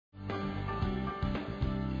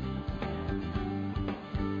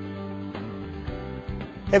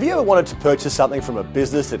Have you ever wanted to purchase something from a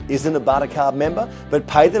business that isn't a Bartercard member, but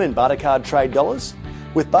pay them in Bartercard trade dollars?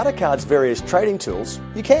 With Bartercard's various trading tools,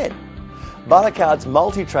 you can. Bartercard's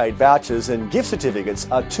multi-trade vouchers and gift certificates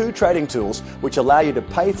are two trading tools which allow you to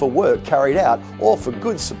pay for work carried out or for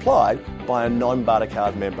goods supplied by a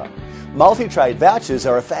non-Bartercard member. Multi-trade vouchers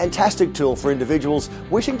are a fantastic tool for individuals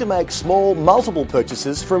wishing to make small, multiple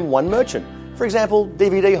purchases from one merchant. For example,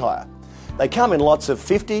 DVD hire. They come in lots of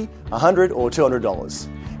 $50, $100 or $200.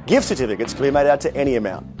 Gift certificates can be made out to any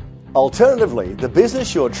amount. Alternatively, the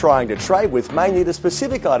business you're trying to trade with may need a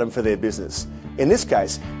specific item for their business. In this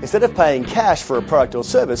case, instead of paying cash for a product or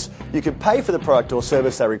service, you could pay for the product or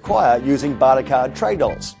service they require using Bartercard trade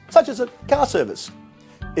dollars, such as a car service.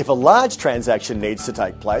 If a large transaction needs to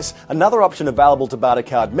take place, another option available to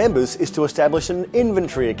Bartercard members is to establish an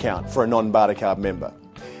inventory account for a non-Bartercard member.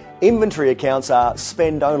 Inventory accounts are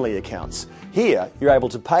spend-only accounts. Here, you're able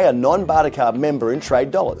to pay a non-Bartercard member in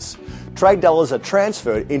trade dollars. Trade dollars are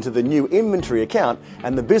transferred into the new inventory account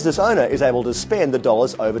and the business owner is able to spend the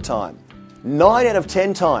dollars over time. 9 out of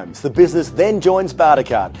 10 times, the business then joins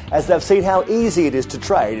Bartercard as they've seen how easy it is to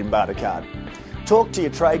trade in Bartercard. Talk to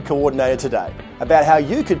your trade coordinator today about how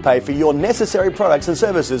you could pay for your necessary products and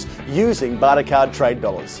services using Bartercard trade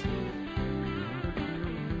dollars.